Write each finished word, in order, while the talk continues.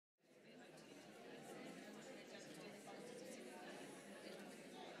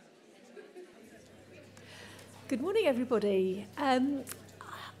Good morning, everybody. I'm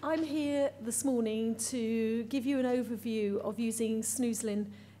here this morning to give you an overview of using Snoezelen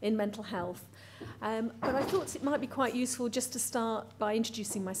in mental health. But I thought it might be quite useful just to start by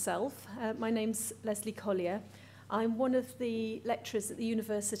introducing myself. My name's Lesley Collier. I'm one of the lecturers at the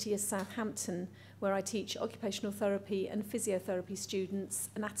University of Southampton, where I teach occupational therapy and physiotherapy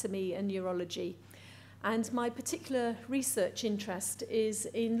students anatomy and neurology. And my particular research interest is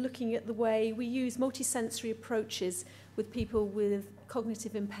in looking at the way we use multisensory approaches with people with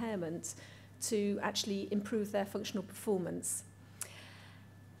cognitive impairment to actually improve their functional performance.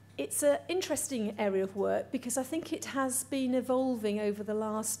 It's an interesting area of work because I think it has been evolving over the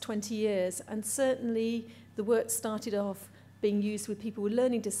last 20 years, and certainly the work started off being used with people with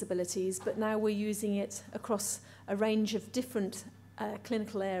learning disabilities, but now we're using it across a range of different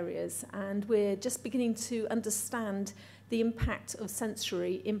clinical areas, and we're just beginning to understand the impact of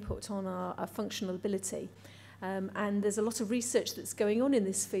sensory input on our functional ability. And there's a lot of research that's going on in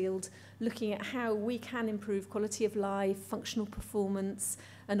this field looking at how we can improve quality of life, functional performance,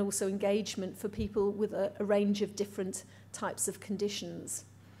 and also engagement for people with a range of different types of conditions.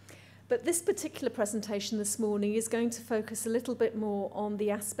 But this particular presentation this morning is going to focus a little bit more on the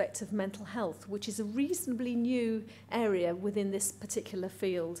aspect of mental health, which is a reasonably new area within this particular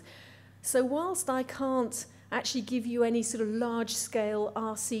field. So whilst I can't actually give you any sort of large-scale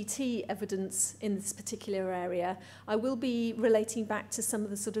RCT evidence in this particular area, I will be relating back to some of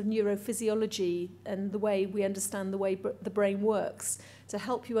the sort of neurophysiology and the way we understand the way the brain works to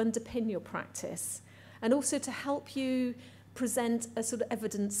help you underpin your practice, and also to help you present a sort of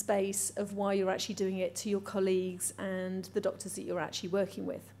evidence base of why you're actually doing it to your colleagues and the doctors that you're actually working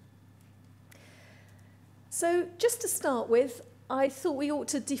with. So just to start with, I thought we ought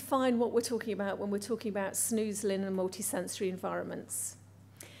to define what we're talking about when we're talking about Snoezelen and multisensory environments.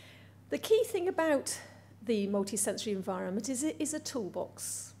 The key thing about the multisensory environment is it is a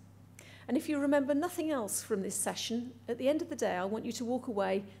toolbox. And if you remember nothing else from this session, at the end of the day, I want you to walk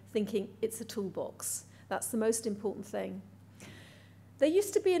away thinking it's a toolbox. That's the most important thing. There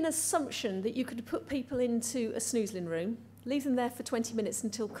used to be an assumption that you could put people into a Snoezelen room, leave them there for 20 minutes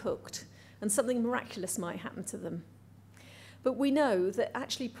until cooked, and something miraculous might happen to them. But we know that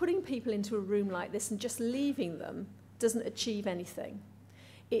actually putting people into a room like this and just leaving them doesn't achieve anything.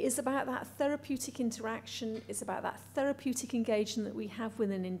 It is about that therapeutic interaction, it's about that therapeutic engagement that we have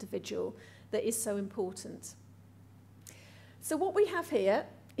with an individual that is so important. So what we have here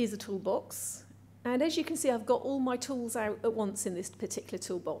is a toolbox. And as you can see, I've got all my tools out at once in this particular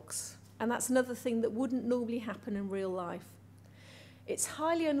toolbox. And that's another thing that wouldn't normally happen in real life. It's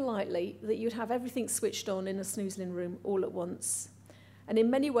highly unlikely that you'd have everything switched on in a Snoezelen room all at once. And in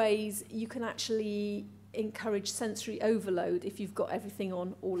many ways, you can actually encourage sensory overload if you've got everything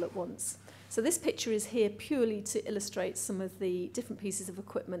on all at once. So this picture is here purely to illustrate some of the different pieces of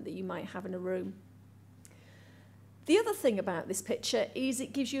equipment that you might have in a room. The other thing about this picture is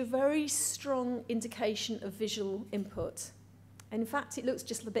it gives you a very strong indication of visual input. And in fact, it looks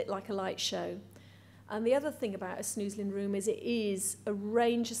just a bit like a light show. And the other thing about a Snoezelen room is it is a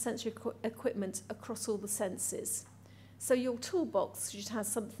range of sensory equipment across all the senses. So your toolbox should have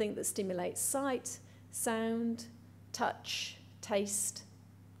something that stimulates sight, sound, touch, taste,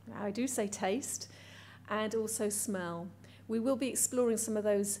 I do say taste, and also smell. We will be exploring some of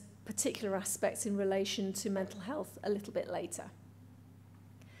those particular aspects in relation to mental health a little bit later.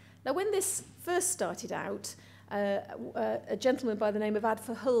 Now, when this first started out, a gentleman by the name of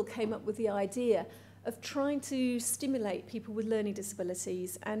Adfer Hull came up with the idea of trying to stimulate people with learning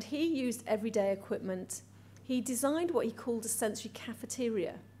disabilities, and he used everyday equipment. He designed what he called a sensory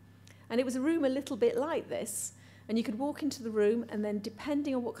cafeteria, and it was a room a little bit like this, and you could walk into the room, and then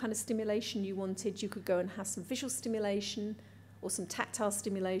depending on what kind of stimulation you wanted, you could go and have some visual stimulation or some tactile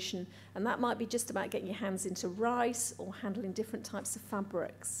stimulation, and that might be just about getting your hands into rice or handling different types of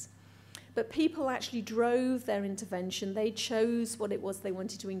fabrics. But people actually drove their intervention. They chose what it was they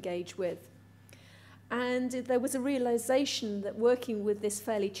wanted to engage with. And there was a realization that working with this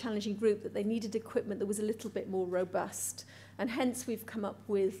fairly challenging group that they needed equipment that was a little bit more robust, and hence we've come up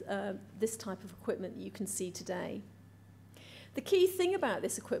with this type of equipment that you can see today. The key thing about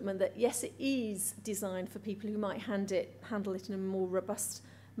this equipment that, yes, it is designed for people who might handle it in a more robust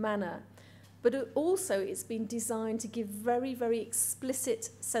manner, but it's been designed to give very, very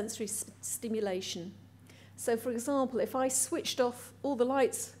explicit sensory stimulation. So, for example, if I switched off all the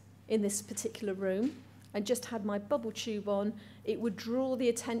lights in this particular room and just had my bubble tube on, it would draw the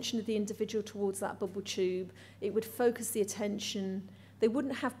attention of the individual towards that bubble tube. It would focus the attention. They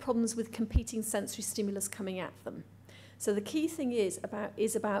wouldn't have problems with competing sensory stimulus coming at them. So the key thing is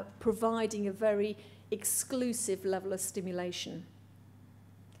about providing a very exclusive level of stimulation.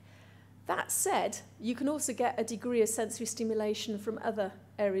 That said, you can also get a degree of sensory stimulation from other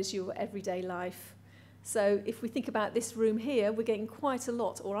areas of your everyday life. So if we think about this room here, we're getting quite a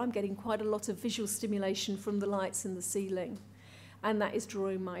lot, or I'm getting quite a lot of visual stimulation from the lights in the ceiling, and that is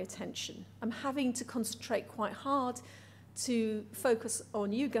drawing my attention. I'm having to concentrate quite hard to focus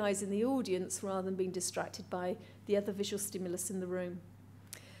on you guys in the audience rather than being distracted by the other visual stimulus in the room.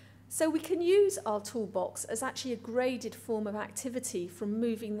 So we can use our toolbox as actually a graded form of activity from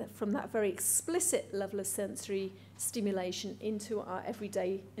moving from that very explicit level of sensory stimulation into our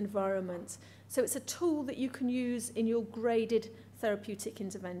everyday environment. So it's a tool that you can use in your graded therapeutic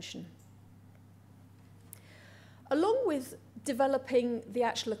intervention. Along with developing the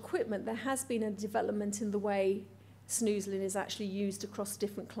actual equipment, there has been a development in the way Snoezelen is actually used across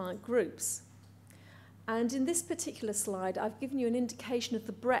different client groups. And in this particular slide, I've given you an indication of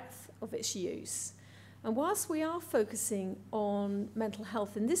the breadth of its use. And whilst we are focusing on mental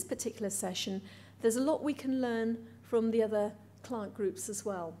health in this particular session, there's a lot we can learn from the other client groups as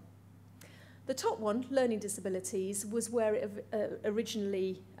well. The top one, learning disabilities, was where it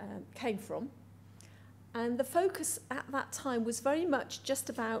originally came from. And the focus at that time was very much just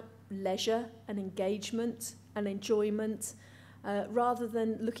about leisure and engagement and enjoyment, rather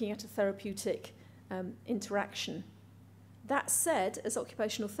than looking at a therapeutic interaction. That said, as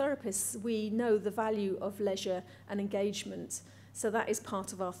occupational therapists, we know the value of leisure and engagement, so that is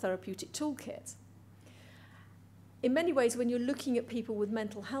part of our therapeutic toolkit. In many ways, when you're looking at people with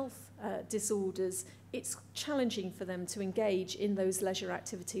mental health disorders, it's challenging for them to engage in those leisure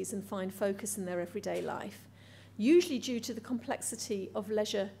activities and find focus in their everyday life, usually due to the complexity of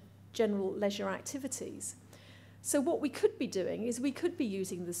general leisure activities. So what we could be doing is we could be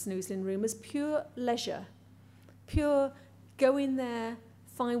using the Snoezelen room as pure leisure, pure go in there,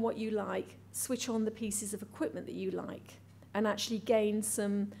 find what you like, switch on the pieces of equipment that you like, and actually gain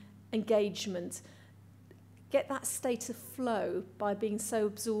some engagement, get that state of flow by being so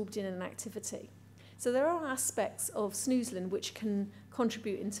absorbed in an activity. So there are aspects of Snoezelen which can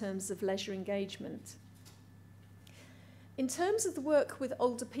contribute in terms of leisure engagement. In terms of the work with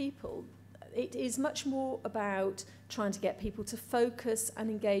older people, it is much more about trying to get people to focus and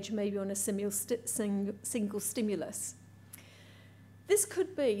engage maybe on a single stimulus. This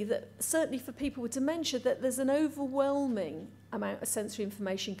could be that, certainly for people with dementia, that there's an overwhelming amount of sensory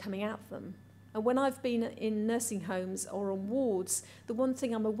information coming at them. And when I've been in nursing homes or on wards, the one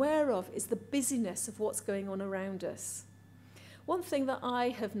thing I'm aware of is the busyness of what's going on around us. One thing that I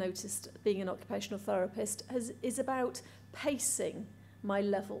have noticed being an occupational therapist is about pacing my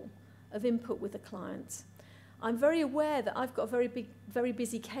level of input with a client. I'm very aware that I've got a very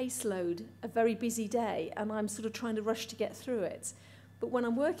busy caseload, a very busy day, and I'm sort of trying to rush to get through it. But when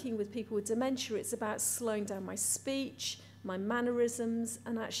I'm working with people with dementia, it's about slowing down my speech, my mannerisms,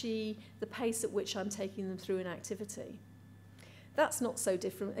 and actually the pace at which I'm taking them through an activity. That's not so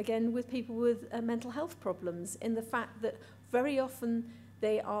different, again, with people with mental health problems, in the fact that very often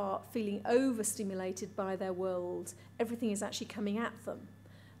they are feeling overstimulated by their world. Everything is actually coming at them.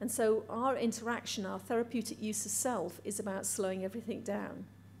 And so our interaction, our therapeutic use of self, is about slowing everything down.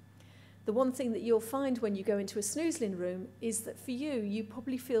 The one thing that you'll find when you go into a Snoezelen room is that for you, you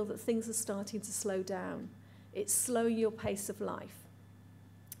probably feel that things are starting to slow down. It's slowing your pace of life.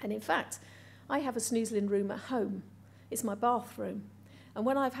 And in fact, I have a Snoezelen room at home. It's my bathroom. And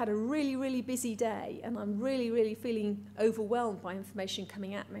when I've had a really, really busy day and I'm really, really feeling overwhelmed by information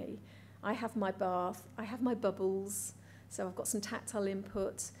coming at me, I have my bath, I have my bubbles, so I've got some tactile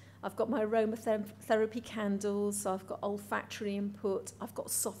input, I've got my aromatherapy candles, so I've got olfactory input, I've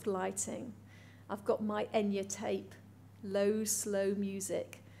got soft lighting, I've got my Enya tape, low, slow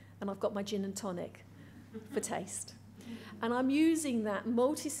music, and I've got my gin and tonic for taste. And I'm using that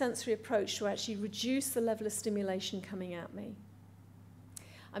multi-sensory approach to actually reduce the level of stimulation coming at me.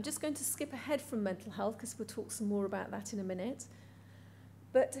 I'm just going to skip ahead from mental health because we'll talk some more about that in a minute.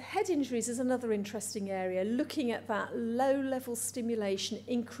 But head injuries is another interesting area, looking at that low-level stimulation,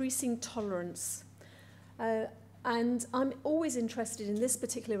 increasing tolerance. And I'm always interested in this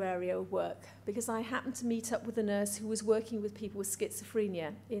particular area of work because I happened to meet up with a nurse who was working with people with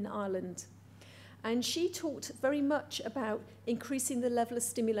schizophrenia in Ireland. And she talked very much about increasing the level of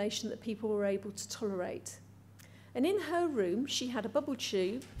stimulation that people were able to tolerate. And in her room, she had a bubble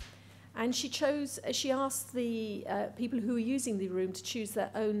tube, and she asked the people who were using the room to choose their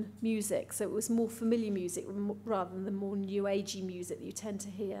own music. So it was more familiar music rather than the more new agey music that you tend to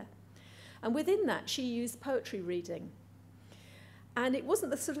hear. And within that, she used poetry reading. And it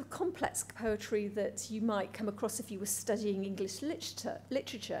wasn't the sort of complex poetry that you might come across if you were studying English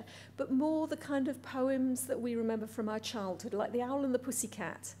literature, but more the kind of poems that we remember from our childhood, like The Owl and the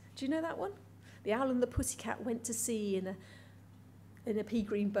Pussycat. Do you know that one? The Owl and the Pussycat went to sea in a pea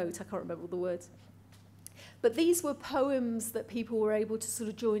green boat. I can't remember all the words. But these were poems that people were able to sort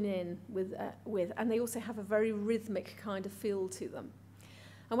of join in with, and they also have a very rhythmic kind of feel to them.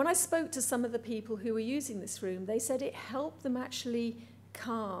 And when I spoke to some of the people who were using this room, they said it helped them actually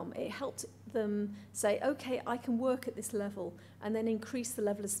calm. It helped them say, okay, I can work at this level, and then increase the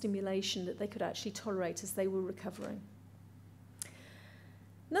level of stimulation that they could actually tolerate as they were recovering.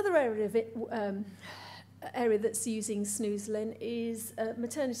 Another area of it, area that's using Snoezelen is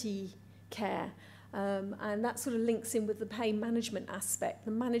maternity care, and that sort of links in with the pain management aspect,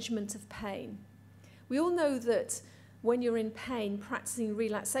 the management of pain. We all know that when you're in pain, practicing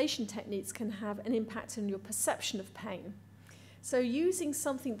relaxation techniques can have an impact on your perception of pain. So using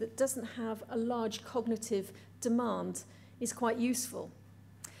something that doesn't have a large cognitive demand is quite useful.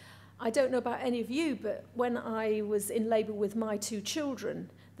 I don't know about any of you, but when I was in labour with my 2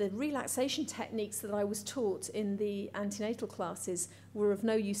 children, the relaxation techniques that I was taught in the antenatal classes were of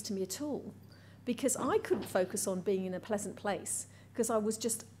no use to me at all, because I couldn't focus on being in a pleasant place, because I was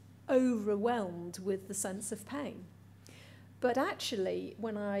just overwhelmed with the sense of pain. But actually,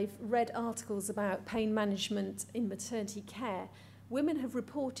 when I've read articles about pain management in maternity care, women have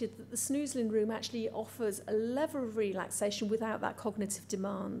reported that the Snoezelen room actually offers a level of relaxation without that cognitive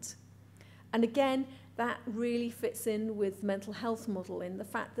demand. And again, that really fits in with mental health model, in the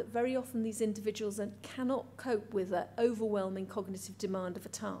fact that very often these individuals cannot cope with the overwhelming cognitive demand of a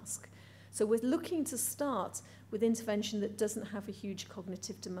task. So we're looking to start with intervention that doesn't have a huge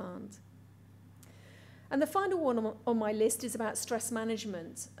cognitive demand. And the final one on my list is about stress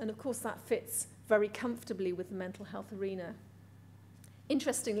management. And of course, that fits very comfortably with the mental health arena.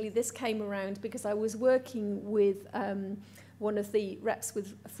 Interestingly, this came around because I was working with one of the reps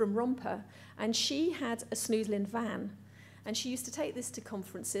from Rompa, and she had a Snoezelen van. And she used to take this to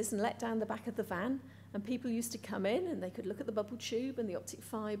conferences and let down the back of the van, and people used to come in and they could look at the bubble tube and the optic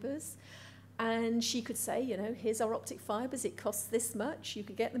fibres. And she could say, you know, here's our optic fibres, it costs this much, you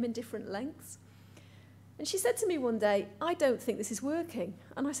could get them in different lengths. And she said to me one day, I don't think this is working.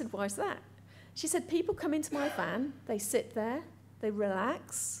 And I said, why is that? She said, people come into my van, they sit there, they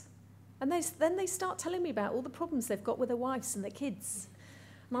relax, and then they start telling me about all the problems they've got with their wives and their kids.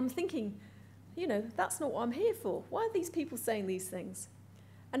 And I'm thinking, you know, that's not what I'm here for. Why are these people saying these things?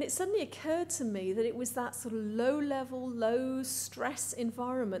 And it suddenly occurred to me that it was that sort of low-level, low-stress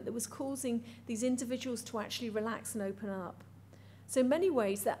environment that was causing these individuals to actually relax and open up. So in many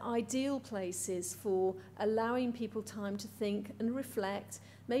ways, they're ideal places for allowing people time to think and reflect,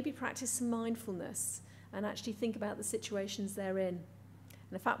 maybe practice some mindfulness, and actually think about the situations they're in.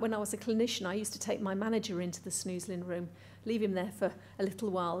 And in fact, when I was a clinician, I used to take my manager into the Snoezelen room, leave him there for a little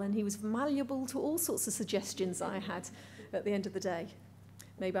while, and he was malleable to all sorts of suggestions I had at the end of the day.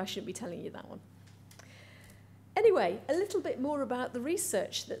 Maybe I shouldn't be telling you that one. Anyway, a little bit more about the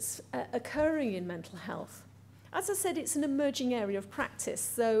research that's occurring in mental health. As I said, it's an emerging area of practice,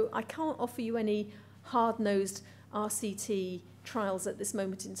 so I can't offer you any hard-nosed RCT trials at this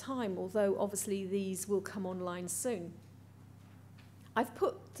moment in time, although obviously these will come online soon. I've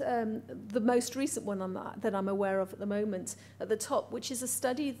put the most recent one that I'm aware of at the moment at the top, which is a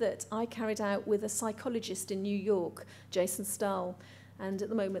study that I carried out with a psychologist in New York, Jason Stahl, and at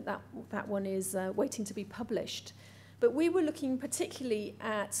the moment that one is waiting to be published. But we were looking particularly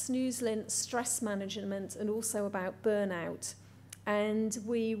at Snoezelen stress management and also about burnout. And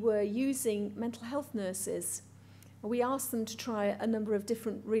we were using mental health nurses. We asked them to try a number of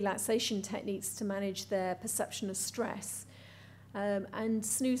different relaxation techniques to manage their perception of stress. And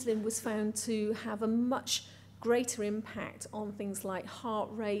Snoezelen was found to have a much greater impact on things like heart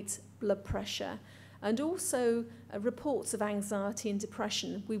rate, blood pressure, and also reports of anxiety and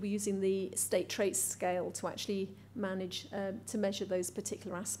depression. We were using the state traits scale to actually manage, to measure those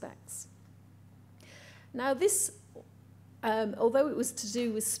particular aspects. Now this, although it was to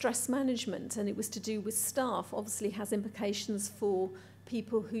do with stress management and it was to do with staff, obviously has implications for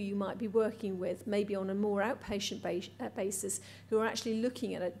people who you might be working with, maybe on a more outpatient basis, who are actually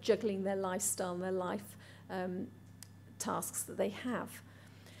looking at juggling their lifestyle and their life tasks that they have.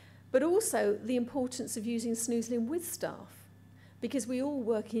 But also the importance of using Snoezelen with staff, because we all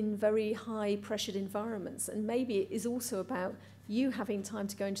work in very high-pressured environments, and maybe it is also about you having time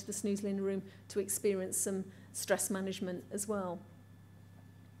to go into the Snoezelen room to experience some stress management as well.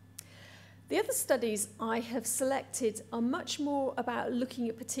 The other studies I have selected are much more about looking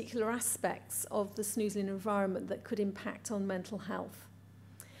at particular aspects of the Snoezelen environment that could impact on mental health.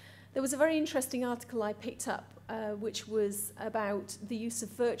 There was a very interesting article I picked up which was about the use of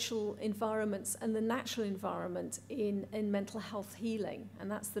virtual environments and the natural environment in mental health healing,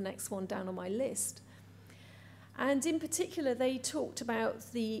 and that's the next one down on my list. And in particular, they talked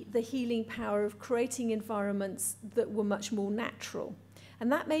about the healing power of creating environments that were much more natural.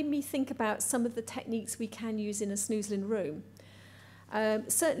 And that made me think about some of the techniques we can use in a Snoezelen room.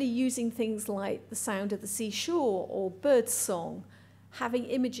 Certainly using things like the sound of the seashore or bird song, having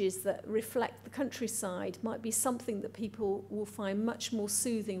images that reflect the countryside might be something that people will find much more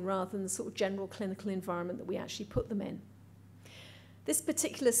soothing rather than the sort of general clinical environment that we actually put them in. This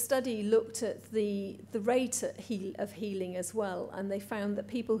particular study looked at the rate of healing as well, and they found that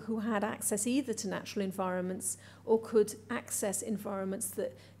people who had access either to natural environments or could access environments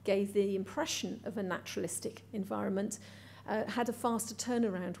that gave the impression of a naturalistic environment had a faster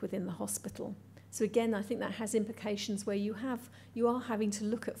turnaround within the hospital. So again, I think that has implications where you are having to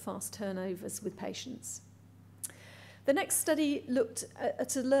look at fast turnovers with patients. The next study looked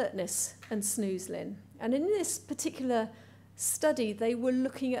at alertness and Snoezelen, and in this particular study, they were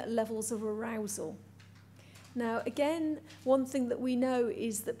looking at levels of arousal. Now, again, one thing that we know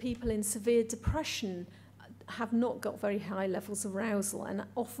is that people in severe depression have not got very high levels of arousal, and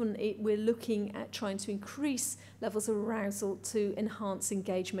often we're looking at trying to increase levels of arousal to enhance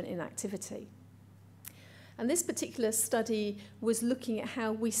engagement in activity. And this particular study was looking at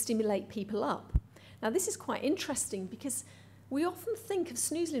how we stimulate people up. Now, this is quite interesting because we often think of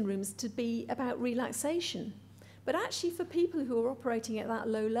Snoezelen rooms to be about relaxation. But actually, for people who are operating at that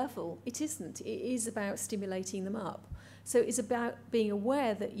low level, it isn't. It is about stimulating them up. So it's about being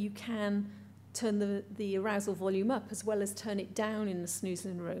aware that you can turn the arousal volume up as well as turn it down in the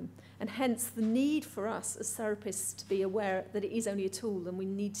Snoezelen room. And hence the need for us as therapists to be aware that it is only a tool and we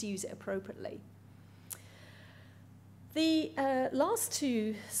need to use it appropriately. The last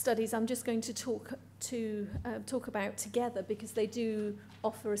two studies I'm just going to talk about together because they do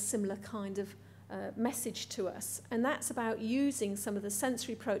offer a similar kind of message to us, and that's about using some of the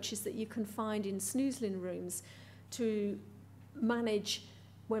sensory approaches that you can find in Snoezelen rooms to manage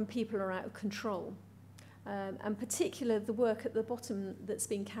when people are out of control. And particularly the work at the bottom that's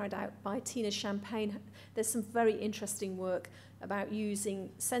been carried out by Tina Champagne. There's some very interesting work about using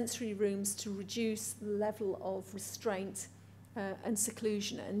sensory rooms to reduce the level of restraint and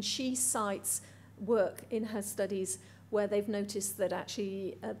seclusion, and she cites work in her studies where they've noticed that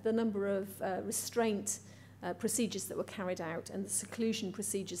actually the number of restraint procedures that were carried out and the seclusion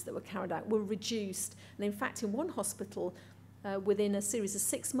procedures that were carried out were reduced. And in fact, in one hospital, within a series of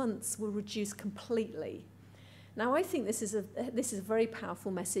 6 months, were reduced completely. Now, I think this is a very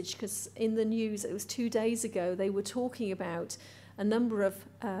powerful message because in the news, it was 2 days ago, they were talking about a number of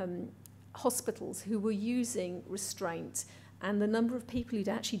hospitals who were using restraint and the number of people who'd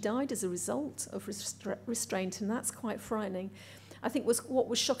actually died as a result of restraint, and that's quite frightening. I think what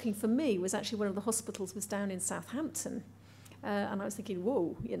was shocking for me was actually one of the hospitals was down in Southampton, and I was thinking,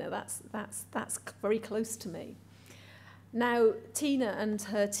 whoa, you know, that's very close to me. Now, Tina and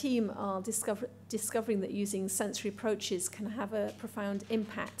her team are discovering that using sensory approaches can have a profound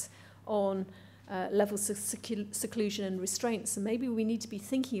impact on levels of seclusion and restraint, so maybe we need to be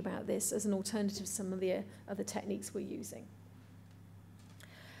thinking about this as an alternative to some of the other techniques we're using.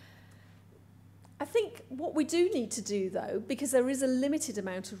 I think what we do need to do, though, because there is a limited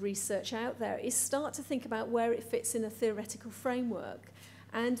amount of research out there, is start to think about where it fits in a theoretical framework.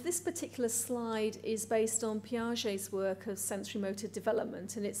 And this particular slide is based on Piaget's work of sensory-motor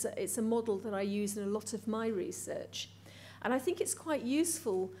development, and it's a model that I use in a lot of my research. And I think it's quite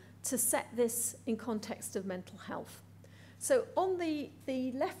useful to set this in context of mental health. So on the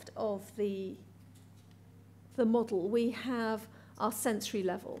left of the model, we have our sensory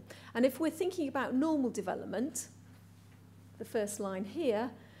level. And if we're thinking about normal development, the first line here,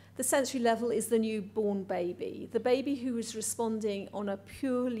 the sensory level is the newborn baby, the baby who is responding on a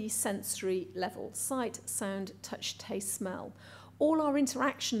purely sensory level, sight, sound, touch, taste, smell. All our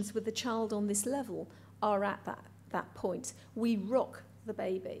interactions with the child on this level are at that point. We rock the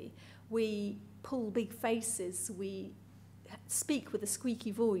baby, we pull big faces, we speak with a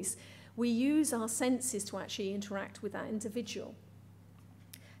squeaky voice. We use our senses to actually interact with that individual.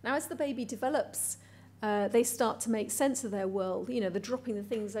 Now, as the baby develops, they start to make sense of their world. You know, the dropping the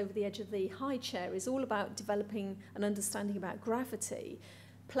things over the edge of the high chair is all about developing an understanding about gravity.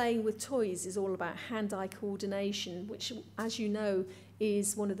 Playing with toys is all about hand-eye coordination, which, as you know,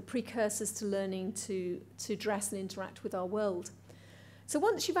 is one of the precursors to learning to dress and interact with our world. So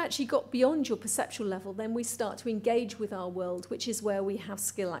once you've actually got beyond your perceptual level, then we start to engage with our world, which is where we have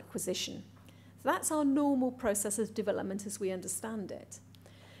skill acquisition. So that's our normal process of development as we understand it.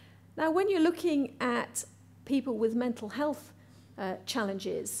 Now, when you're looking at people with mental health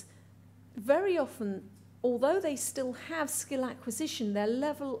challenges, very often, although they still have skill acquisition, their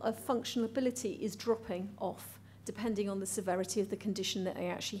level of functional ability is dropping off, depending on the severity of the condition that they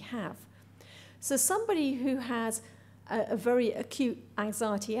actually have. So somebody who has a very acute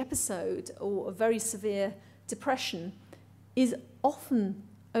anxiety episode or a very severe depression is often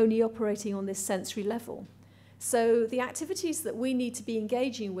only operating on this sensory level. So the activities that we need to be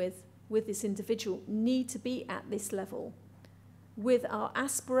engaging with this individual need to be at this level, with our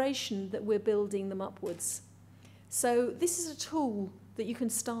aspiration that we're building them upwards. So this is a tool that you can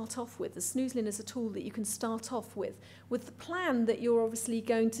start off with. The Snoezelen is a tool that you can start off with the plan that you're obviously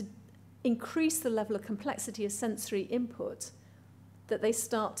going to increase the level of complexity of sensory input, that they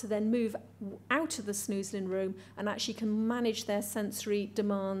start to then move out of the Snoezelen room and actually can manage their sensory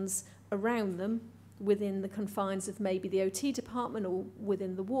demands around them within the confines of maybe the OT department or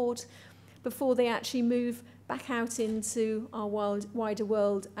within the ward, before they actually move back out into our wider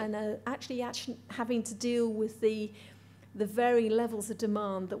world and actually having to deal with the varying levels of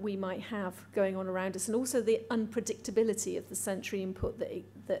demand that we might have going on around us, and also the unpredictability of the sensory input that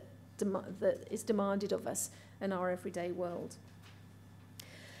is demanded of us in our everyday world.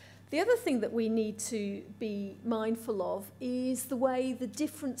 The other thing that we need to be mindful of is the way the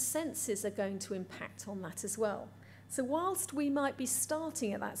different senses are going to impact on that as well. So whilst we might be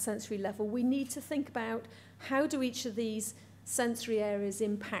starting at that sensory level, we need to think about how do each of these sensory areas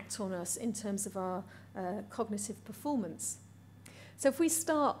impact on us in terms of our cognitive performance. So if we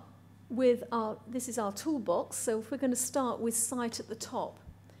start with this is our toolbox, so if we're going to start with sight at the top,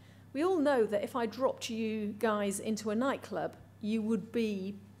 we all know that if I dropped you guys into a nightclub, you would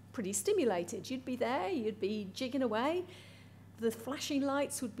be pretty stimulated. You'd be there, you'd be jigging away. The flashing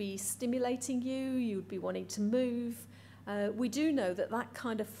lights would be stimulating you, you'd be wanting to move. We do know that that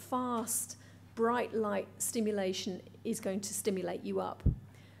kind of fast, bright light stimulation is going to stimulate you up.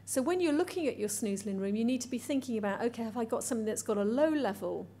 So when you're looking at your Snoezelen room, you need to be thinking about, okay, have I got something that's got a low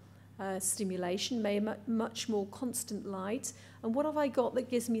level stimulation, much more constant light, and what have I got that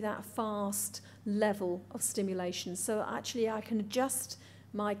gives me that fast level of stimulation? So actually I can adjust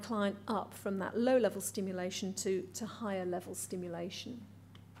my client up from that low-level stimulation to higher level stimulation.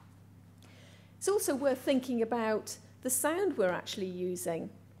 It's also worth thinking about the sound we're actually using.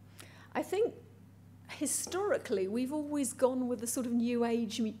 I think historically we've always gone with a sort of new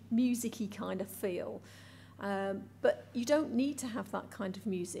age music-y kind of feel, but you don't need to have that kind of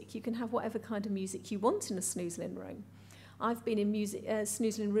music. You can have whatever kind of music you want in a Snoezelen room. I've been in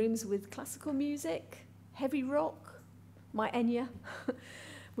Snoezelen rooms with classical music, heavy rock, my Enya,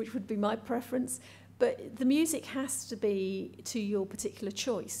 which would be my preference, but the music has to be to your particular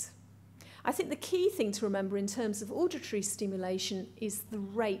choice. I think the key thing to remember in terms of auditory stimulation is the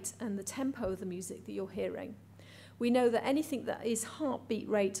rate and the tempo of the music that you're hearing. We know that anything that is heartbeat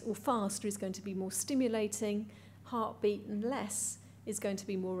rate or faster is going to be more stimulating, heartbeat and less is going to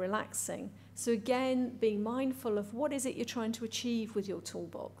be more relaxing. So again, being mindful of what is it you're trying to achieve with your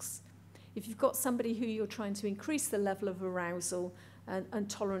toolbox. If you've got somebody who you're trying to increase the level of arousal and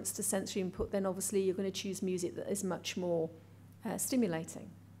tolerance to sensory input, then obviously you're going to choose music that is much more stimulating.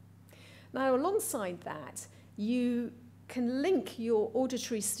 Now, alongside that, you can link your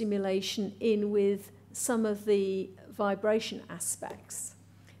auditory stimulation in with some of the vibration aspects.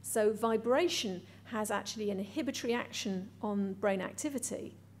 So vibration has actually an inhibitory action on brain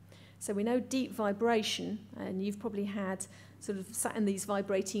activity. So we know deep vibration, and you've probably had sort of sat in these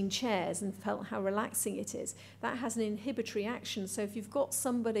vibrating chairs and felt how relaxing it is. That has an inhibitory action. So if you've got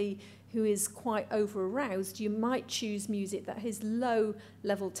somebody who is quite over-aroused, you might choose music that has low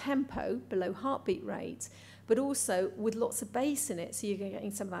level tempo, below heartbeat rate, but also with lots of bass in it, so you're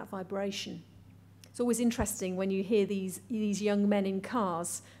getting some of that vibration. It's always interesting when you hear these young men in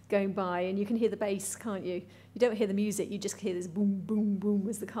cars going by, and you can hear the bass, can't you? You don't hear the music, you just hear this boom, boom, boom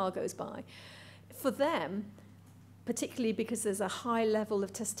as the car goes by. For them, particularly because there's a high level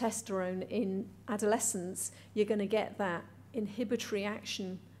of testosterone in adolescence, you're going to get that inhibitory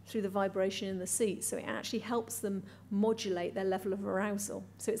action through the vibration in the seat. So it actually helps them modulate their level of arousal.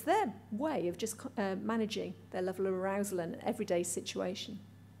 So it's their way of just managing their level of arousal in an everyday situation.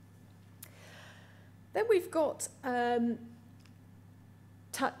 Then we've got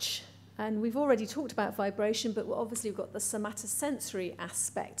touch, and we've already talked about vibration, but obviously we've got the somatosensory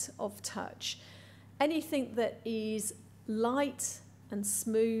aspect of touch. Anything that is light and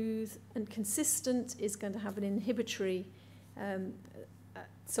smooth and consistent is going to have an inhibitory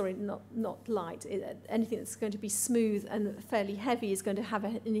sorry, not light, anything that's going to be smooth and fairly heavy is going to have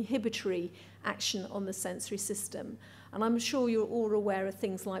an inhibitory action on the sensory system. And I'm sure you're all aware of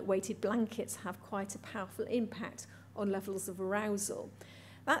things like weighted blankets have quite a powerful impact on levels of arousal.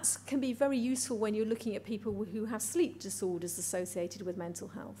 That can be very useful when you're looking at people who have sleep disorders associated with mental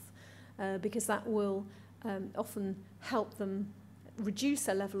health, because that will often help them reduce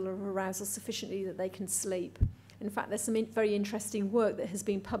their level of arousal sufficiently that they can sleep. In fact, there's some very interesting work that has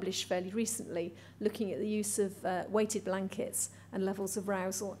been published fairly recently looking at the use of weighted blankets and levels of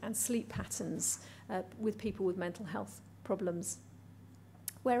arousal and sleep patterns with people with mental health problems.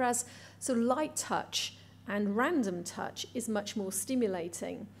 Whereas sort of light touch and random touch is much more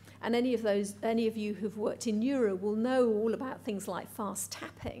stimulating. And any of you who've worked in neuro will know all about things like fast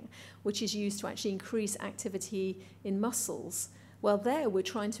tapping, which is used to actually increase activity in muscles. Well, there we're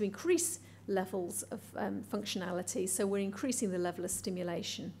trying to increase levels of functionality, so we're increasing the level of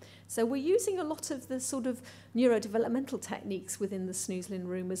stimulation. So we're using a lot of the sort of neurodevelopmental techniques within the Snoezelen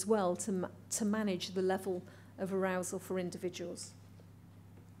room as well to manage the level of arousal for individuals.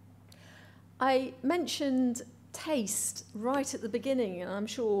 I mentioned taste right at the beginning, and I'm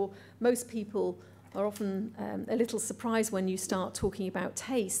sure most people are often a little surprised when you start talking about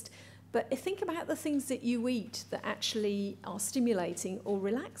taste. But think about the things that you eat that actually are stimulating or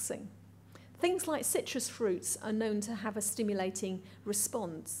relaxing. Things like citrus fruits are known to have a stimulating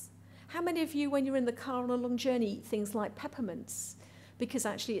response. How many of you, when you're in the car on a long journey, eat things like peppermints? Because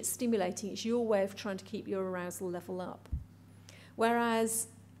actually it's stimulating. It's your way of trying to keep your arousal level up. Whereas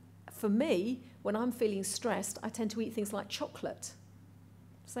for me, when I'm feeling stressed, I tend to eat things like chocolate.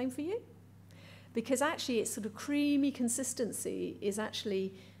 Same for you? Because actually its sort of creamy consistency is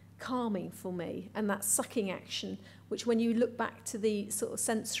actually calming for me, and that sucking action, which when you look back to the sort of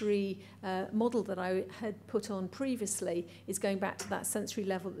sensory model that I had put on previously, is going back to that sensory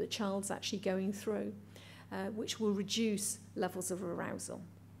level that the child's actually going through, which will reduce levels of arousal.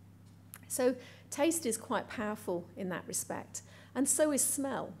 So taste is quite powerful in that respect, and so is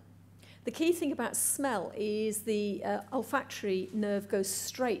smell. The key thing about smell is the olfactory nerve goes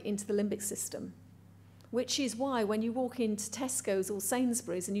straight into the limbic system, which is why when you walk into Tesco's or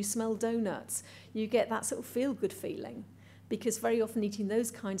Sainsbury's and you smell donuts, you get that sort of feel-good feeling, because very often eating those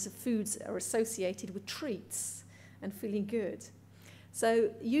kinds of foods are associated with treats and feeling good.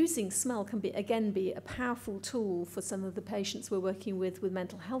 So using smell can be a powerful tool for some of the patients we're working with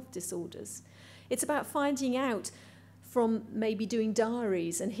mental health disorders. It's about finding out from maybe doing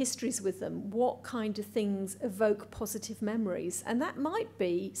diaries and histories with them what kind of things evoke positive memories. And that might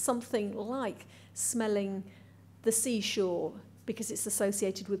be something like smelling the seashore because it's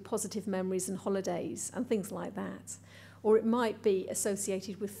associated with positive memories and holidays and things like that. Or it might be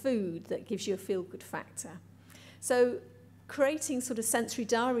associated with food that gives you a feel-good factor. So creating sort of sensory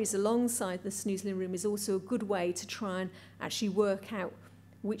diaries alongside the Snoezelen room is also a good way to try and actually work out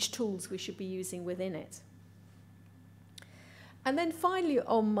which tools we should be using within it. And then finally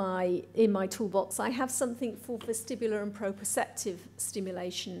in my toolbox, I have something for vestibular and proprioceptive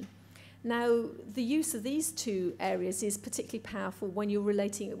stimulation. Now, the use of these two areas is particularly powerful when you're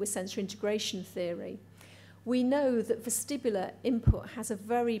relating it with sensory integration theory. We know that vestibular input has a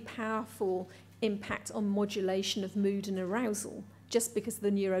very powerful impact on modulation of mood and arousal, just because of the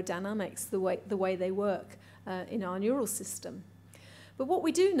neurodynamics, the way they work in our neural system. But what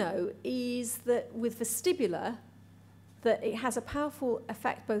we do know is that with vestibular, that it has a powerful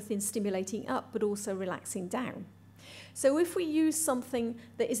effect both in stimulating up but also relaxing down. So if we use something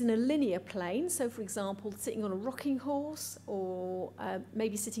that is in a linear plane, so for example, sitting on a rocking horse or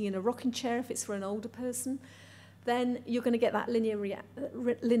maybe sitting in a rocking chair if it's for an older person, then you're going to get that linear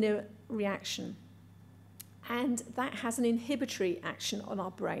reaction. And that has an inhibitory action on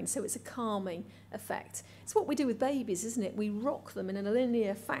our brain, so it's a calming effect. It's what we do with babies, isn't it? We rock them in a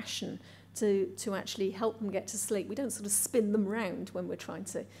linear fashion to actually help them get to sleep. We don't sort of spin them round when we're trying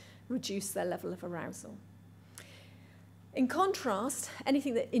to reduce their level of arousal. In contrast,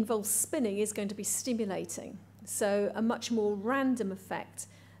 anything that involves spinning is going to be stimulating. So a much more random effect,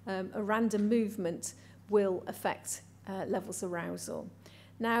 a random movement will affect levels of arousal.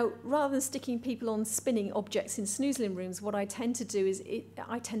 Now, rather than sticking people on spinning objects in Snoezelen rooms, what I tend to do is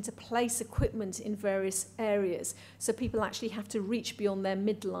I tend to place equipment in various areas, so people actually have to reach beyond their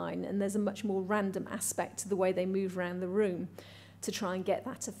midline, and there's a much more random aspect to the way they move around the room to try and get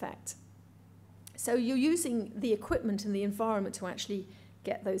that effect. So you're using the equipment and the environment to actually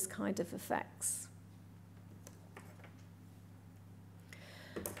get those kind of effects.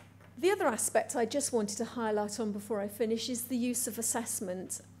 The other aspect I just wanted to highlight on before I finish is the use of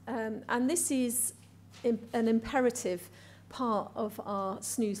assessment. And this is an imperative part of our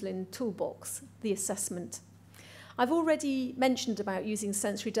Snoezelen toolbox, the assessment. I've already mentioned about using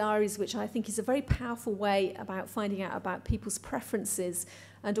sensory diaries, which I think is a very powerful way about finding out about people's preferences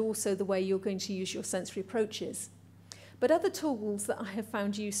and also the way you're going to use your sensory approaches. But other tools that I have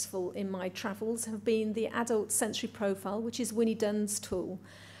found useful in my travels have been the adult sensory profile, which is Winnie Dunn's tool.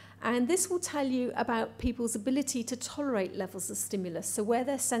 And this will tell you about people's ability to tolerate levels of stimulus, so where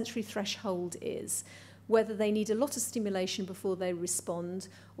their sensory threshold is, whether they need a lot of stimulation before they respond,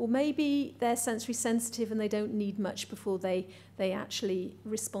 or maybe they're sensory sensitive and they don't need much before they actually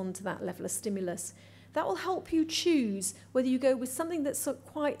respond to that level of stimulus. That will help you choose whether you go with something that's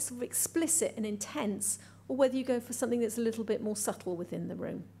quite sort of explicit and intense, or whether you go for something that's a little bit more subtle within the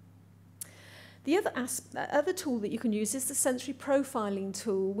room. The other tool that you can use is the sensory profiling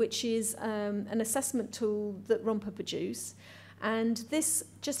tool, which is an assessment tool that Rompa produce. And this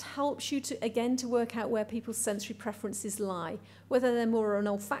just helps you to work out where people's sensory preferences lie, whether they're more an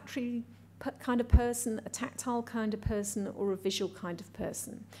olfactory kind of person, a tactile kind of person, or a visual kind of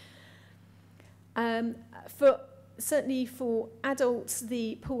person. Certainly for adults,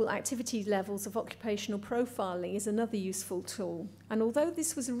 the pool activity levels of occupational profiling is another useful tool. And although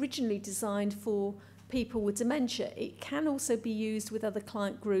this was originally designed for people with dementia, it can also be used with other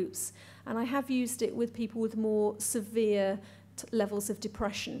client groups. And I have used it with people with more severe levels of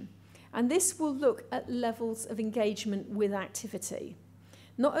depression. And this will look at levels of engagement with activity.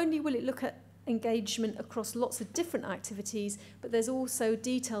 Not only will it look at engagement across lots of different activities, but there's also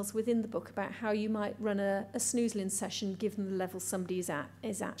details within the book about how you might run a Snoezelen session given the level somebody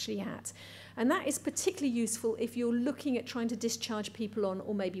is actually at. And that is particularly useful if you're looking at trying to discharge people on,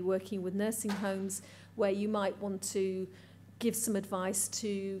 or maybe working with nursing homes where you might want to give some advice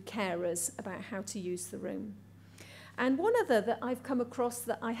to carers about how to use the room. And one other that I've come across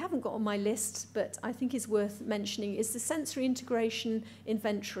that I haven't got on my list, but I think is worth mentioning, is the sensory integration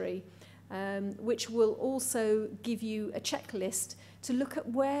inventory, which will also give you a checklist to look at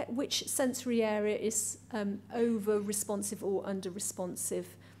which sensory area is over-responsive or under-responsive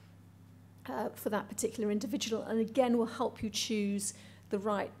for that particular individual, and again will help you choose the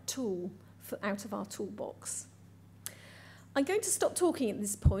right tool out of our toolbox. I'm going to stop talking at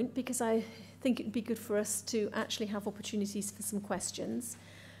this point because I think it would be good for us to actually have opportunities for some questions.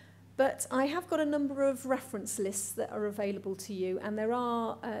 But I have got a number of reference lists that are available to you, and there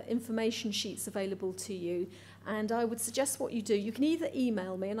are information sheets available to you. And I would suggest what you do, you can either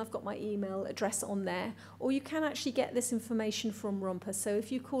email me, and I've got my email address on there, or you can actually get this information from Rompa. So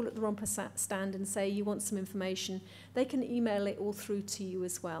if you call at the Rompa stand and say you want some information, they can email it all through to you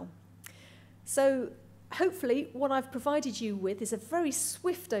as well. So hopefully what I've provided you with is a very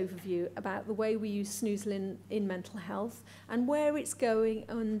swift overview about the way we use Snoezelen in mental health and where it's going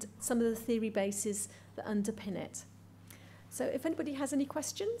and some of the theory bases that underpin it. So if anybody has any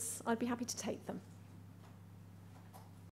questions, I'd be happy to take them.